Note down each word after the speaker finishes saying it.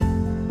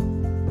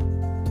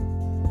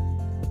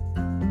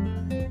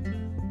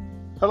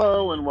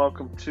Hello and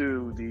welcome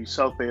to the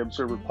South Bay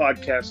Observer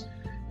podcast.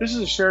 This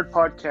is a shared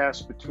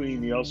podcast between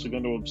the El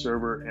Segundo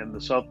Observer and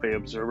the South Bay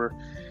Observer.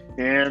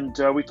 And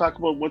we talk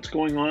about what's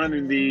going on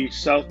in the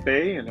South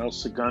Bay and El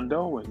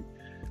Segundo and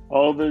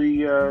all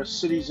the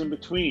cities in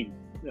between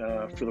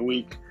for the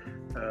week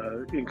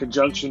in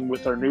conjunction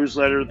with our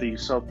newsletter, the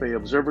South Bay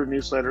Observer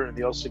newsletter and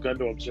the El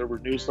Segundo Observer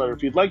newsletter.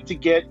 If you'd like to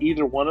get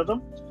either one of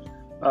them,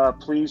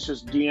 please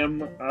just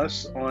DM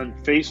us on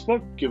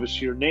Facebook. Give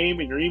us your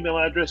name and your email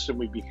address, and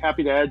we'd be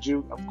happy to add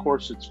you. Of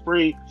course, it's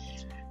free.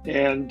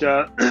 And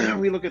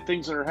we look at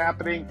things that are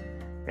happening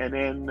and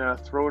then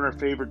throw in our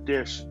favorite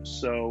dish.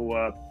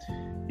 So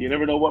you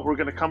never know what we're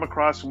going to come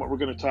across and what we're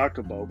going to talk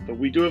about. But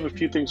we do have a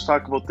few things to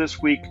talk about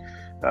this week.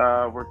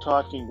 We're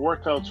talking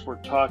workouts.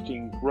 We're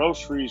talking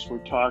groceries. We're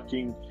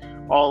talking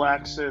all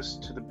access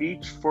to the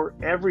beach for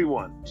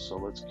everyone. So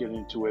let's get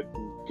into it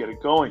and get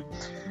it going.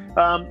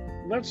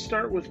 Let's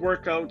start with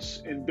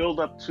workouts and build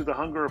up to the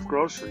hunger of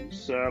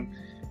groceries.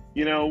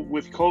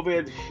 With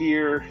COVID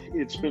here,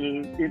 it's been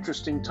an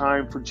interesting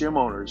time for gym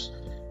owners.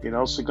 In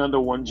El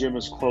Segundo, one gym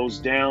is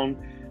closed down.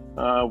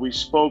 We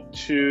spoke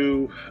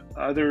to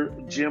other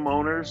gym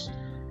owners,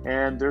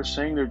 and they're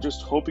saying they're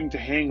just hoping to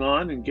hang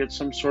on and get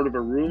some sort of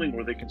a ruling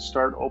where they can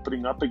start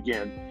opening up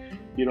again.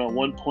 At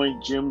one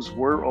point, gyms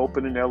were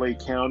open in LA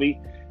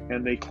County,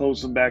 and they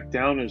closed them back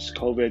down as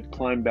COVID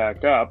climbed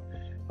back up.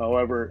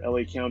 However,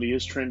 LA County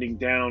is trending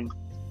down,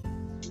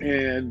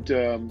 and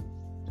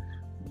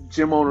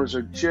gym owners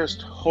are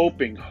just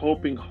hoping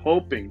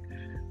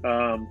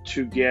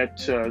to get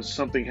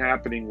something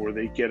happening where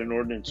they get an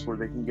ordinance where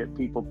they can get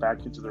people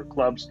back into their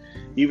clubs,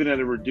 even at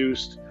a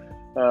reduced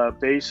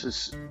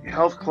basis.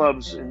 Health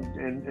clubs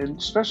and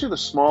especially the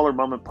smaller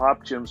mom and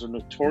pop gyms are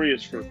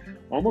notorious for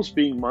almost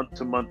being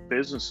month-to-month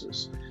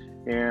businesses.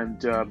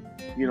 And,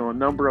 a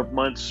number of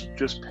months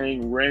just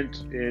paying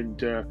rent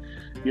and, a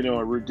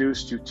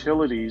reduced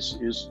utilities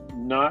is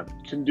not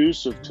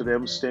conducive to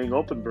them staying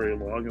open very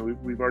long.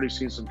 And we've already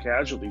seen some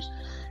casualties.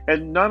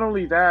 And not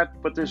only that,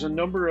 but there's a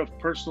number of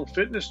personal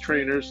fitness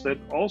trainers that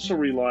also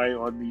rely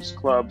on these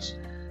clubs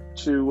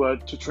to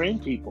train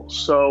people.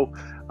 So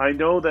I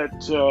know that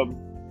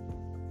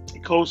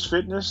Coast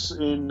Fitness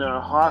in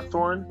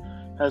Hawthorne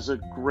has a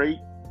great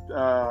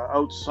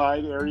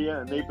outside area,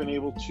 and they've been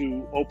able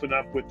to open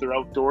up with their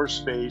outdoor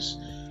space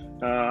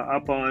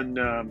up on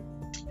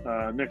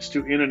next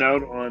to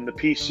In-N-Out on the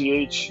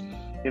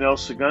PCH in El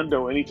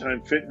Segundo.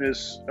 Anytime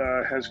Fitness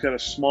has got a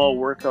small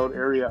workout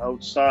area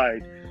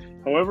outside.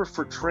 However,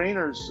 for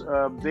trainers,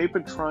 they've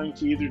been trying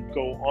to either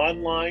go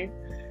online.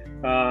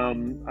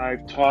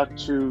 I've talked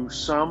to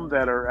some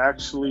that are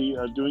actually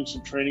doing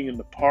some training in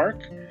the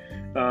park.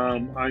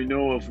 I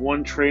know of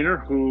one trainer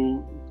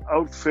who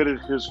outfitted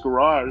his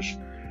garage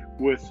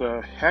with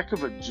a heck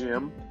of a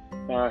gym.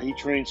 He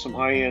trains some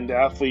high-end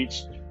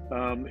athletes,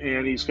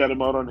 and he's got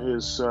them out on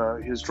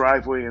his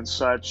driveway and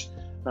such.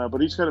 But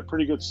he's got a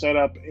pretty good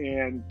setup,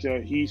 and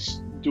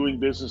he's doing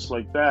business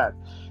like that,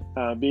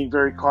 being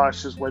very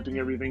cautious, wiping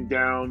everything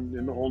down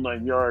in the whole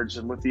 9 yards.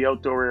 And with the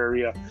outdoor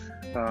area,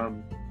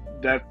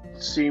 that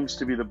seems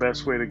to be the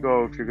best way to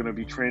go if you're going to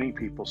be training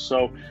people.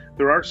 So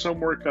there are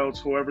some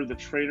workouts. However, the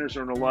trainers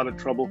are in a lot of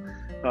trouble.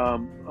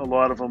 A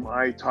lot of them.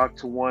 I talked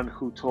to one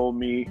who told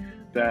me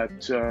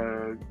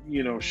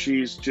that,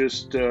 she's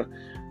just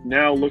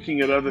now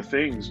looking at other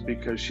things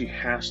because she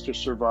has to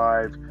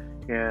survive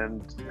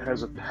and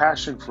has a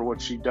passion for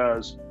what she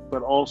does,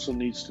 but also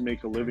needs to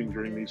make a living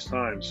during these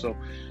times. So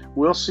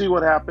we'll see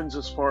what happens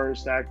as far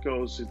as that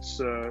goes. It's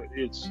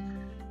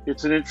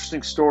an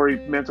interesting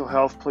story. Mental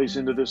health plays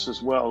into this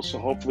as well. So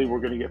hopefully we're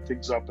going to get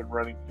things up and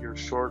running here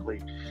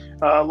shortly.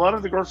 A lot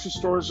of the grocery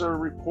stores are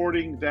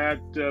reporting that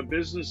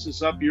business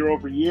is up year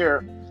over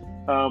year,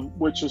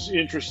 which is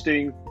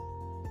interesting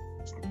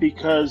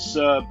because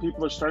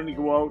people are starting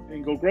to go out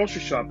and go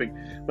grocery shopping.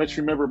 Let's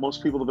remember,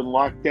 most people have been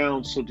locked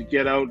down, so to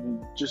get out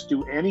and just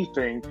do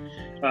anything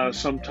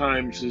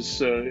sometimes is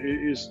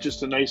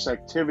just a nice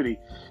activity.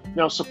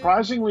 Now,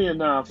 surprisingly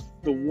enough,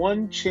 the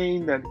one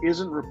chain that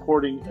isn't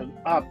reporting an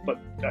up but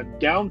a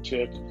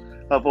downtick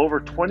of over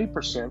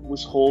 20%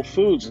 was Whole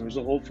Foods, and there's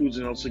a Whole Foods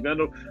in El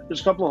Segundo.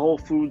 There's a couple of Whole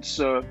Foods,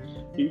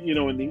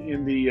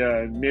 in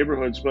the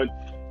neighborhoods, but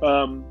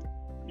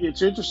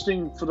it's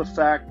interesting for the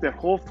fact that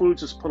Whole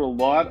Foods has put a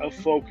lot of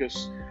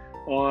focus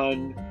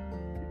on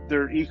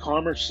their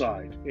e-commerce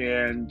side,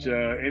 and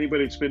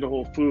anybody that's been to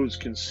Whole Foods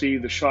can see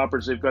the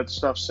shoppers. They've got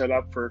stuff set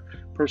up for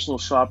personal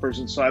shoppers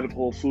inside of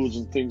Whole Foods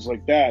and things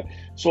like that.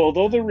 So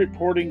although they're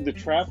reporting the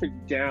traffic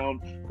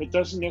down, it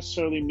doesn't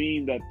necessarily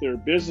mean that their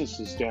business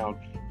is down.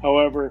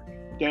 However,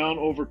 down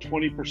over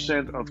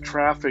 20% of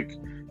traffic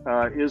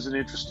is an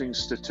interesting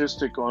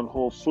statistic on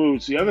Whole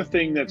Foods. The other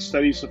thing that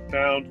studies have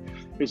found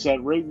is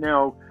that right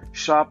now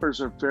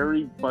shoppers are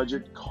very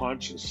budget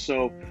conscious,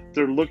 so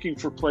they're looking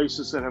for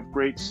places that have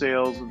great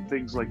sales and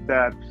things like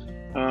that.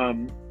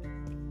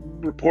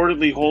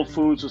 Reportedly, Whole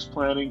Foods is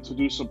planning to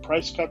do some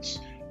price cuts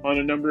on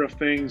a number of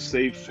things.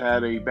 They've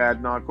had a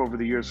bad knock over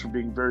the years for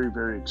being very,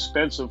 very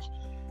expensive,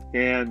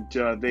 and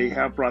they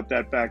have brought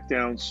that back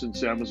down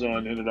since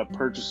Amazon ended up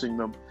purchasing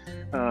them.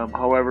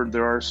 However,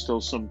 there are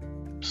still some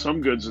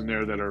goods in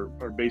there that are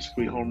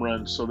basically home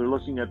runs. So they're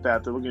looking at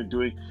that. They're looking at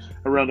doing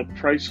a round of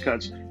price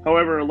cuts.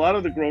 However, a lot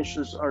of the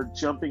grocers are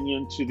jumping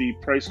into the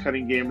price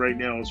cutting game right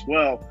now as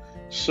well.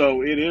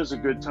 So it is a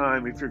good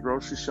time if you're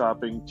grocery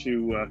shopping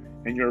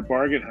and you're a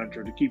bargain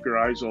hunter, to keep your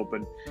eyes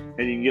open, and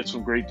you can get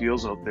some great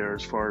deals out there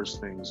as far as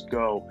things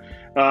go.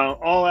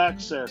 All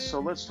access. So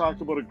let's talk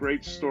about a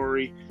great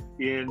story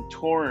in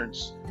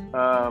Torrance,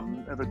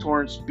 at the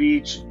Torrance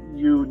Beach.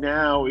 You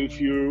now, if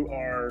you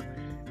are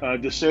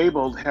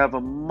disabled, have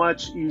a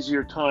much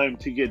easier time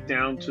to get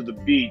down to the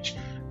beach.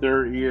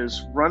 There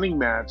is running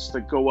mats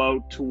that go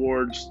out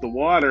towards the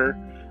water,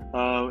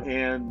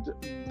 and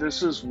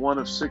this is one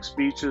of 6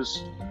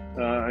 beaches,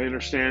 I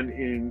understand,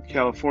 in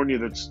California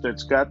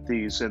that's got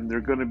these, and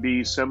they're going to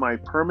be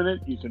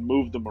semi-permanent. You can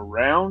move them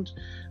around,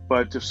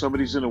 but if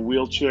somebody's in a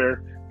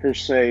wheelchair per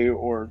se,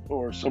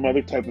 or some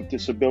other type of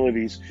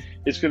disabilities,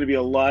 it's going to be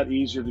a lot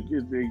easier.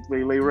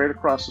 They lay right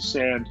across the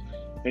sand,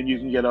 and you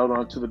can get out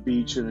onto the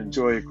beach and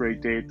enjoy a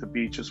great day at the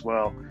beach as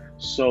well.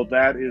 So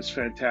that is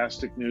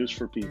fantastic news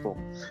for people.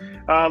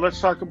 Let's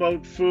talk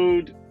about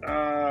food.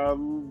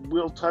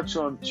 We'll touch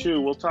on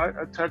 2. We'll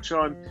touch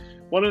on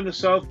one in the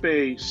South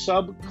Bay,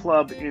 Sub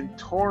Club in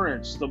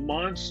Torrance. The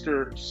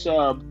Monster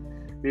Sub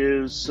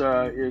is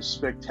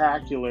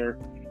spectacular.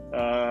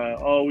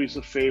 Always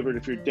a favorite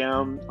if you're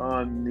down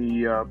on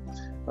the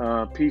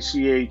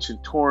PCH in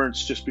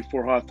Torrance, just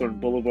before Hawthorne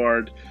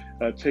Boulevard.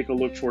 Take a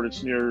look for it.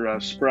 It's near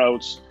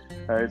Sprouts.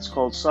 It's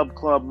called Sub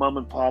Club, mom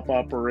and pop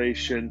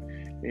operation,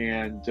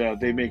 and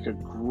they make a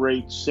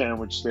great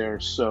sandwich there.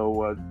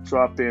 So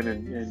drop in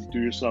and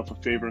do yourself a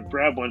favor and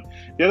grab one.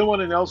 The other one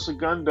in El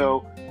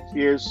Segundo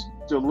is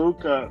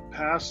DeLuca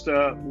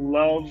Pasta.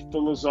 Love the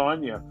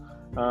lasagna.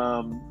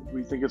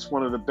 We think it's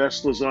one of the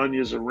best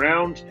lasagnas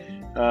around.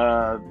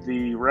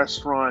 The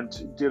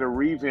restaurant did a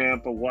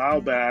revamp a while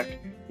back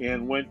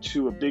and went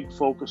to a big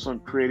focus on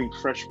creating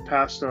fresh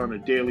pasta on a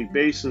daily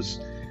basis.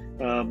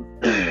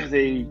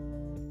 They've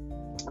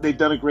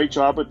done a great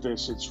job at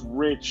this. It's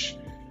rich,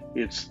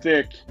 it's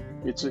thick,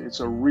 it's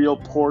a real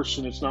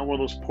portion. It's not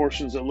one of those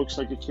portions that looks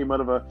like it came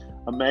out of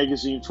a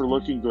magazine for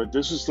looking good.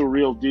 This is the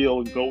real deal,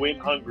 and go in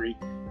hungry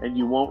and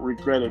you won't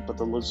regret it. But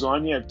the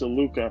lasagna at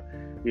DeLuca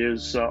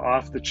is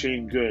off the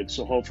chain good.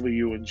 So hopefully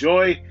you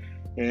enjoy,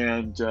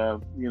 and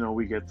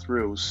we get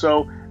through.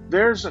 So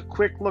there's a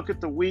quick look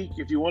at the week.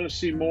 If you want to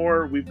see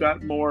more, we've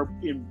got more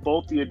in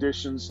both the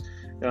editions,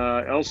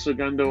 El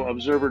Segundo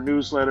Observer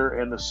newsletter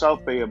and the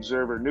South Bay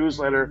Observer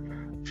newsletter.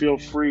 Feel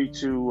free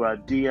to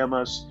DM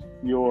us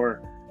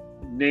your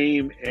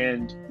name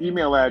and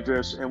email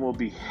address, and we'll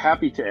be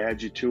happy to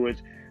add you to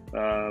it.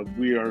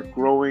 We are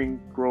growing,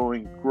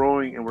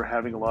 and we're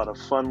having a lot of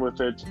fun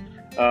with it.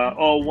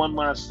 One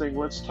last thing.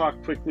 Let's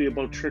talk quickly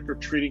about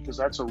trick-or-treating, because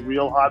that's a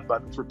real hot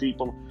button for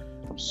people.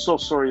 I'm so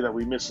sorry that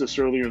we missed this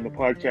earlier in the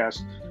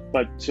podcast,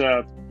 but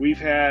we've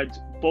had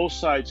both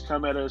sides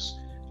come at us.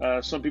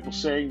 Some people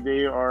saying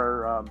they're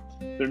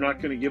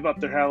not going to give up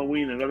their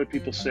Halloween, and other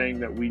people saying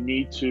that we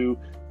need to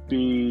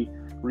be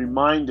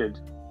reminded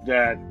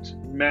that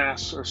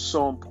masks are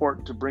so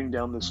important to bring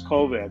down this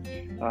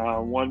COVID.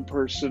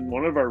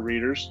 One of our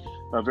readers,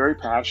 very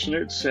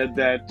passionate, said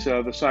that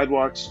the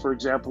sidewalks, for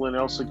example, in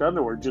El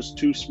Segundo are just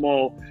too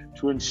small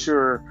to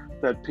ensure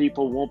that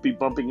people won't be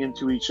bumping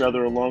into each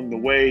other along the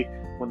way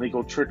when they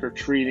go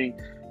trick-or-treating,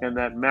 and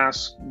that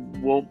masks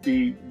won't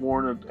be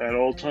worn at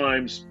all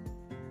times,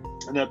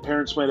 and that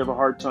parents might have a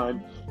hard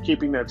time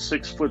keeping that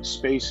 6-foot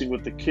spacing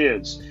with the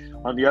kids.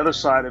 On the other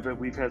side of it,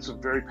 we've had some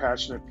very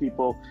passionate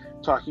people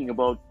talking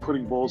about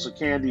putting bowls of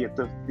candy at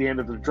the end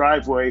of the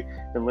driveway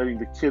and letting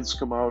the kids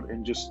come out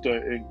and just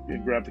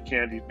and grab the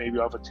candy, maybe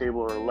off a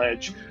table or a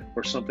ledge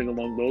or something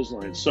along those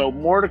lines. So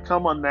more to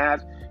come on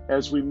that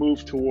as we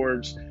move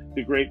towards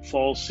the great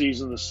fall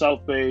season. The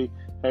South Bay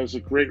has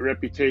a great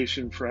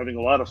reputation for having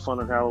a lot of fun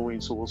on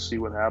Halloween, so we'll see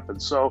what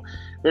happens. So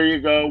there you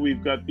go.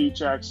 We've got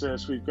beach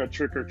access, we've got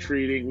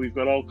trick-or-treating, we've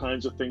got all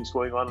kinds of things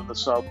going on in the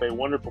South Bay.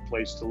 Wonderful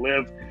place to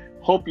live.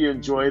 Hope you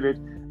enjoyed it.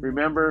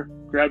 Remember,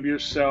 grab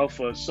yourself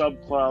a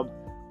Sub Club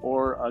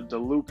or a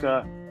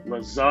DeLuca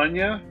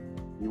lasagna.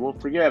 You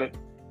won't forget it.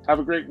 Have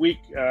a great week.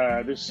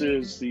 This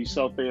is the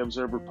South Bay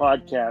Observer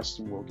podcast,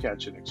 and we'll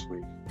catch you next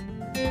week.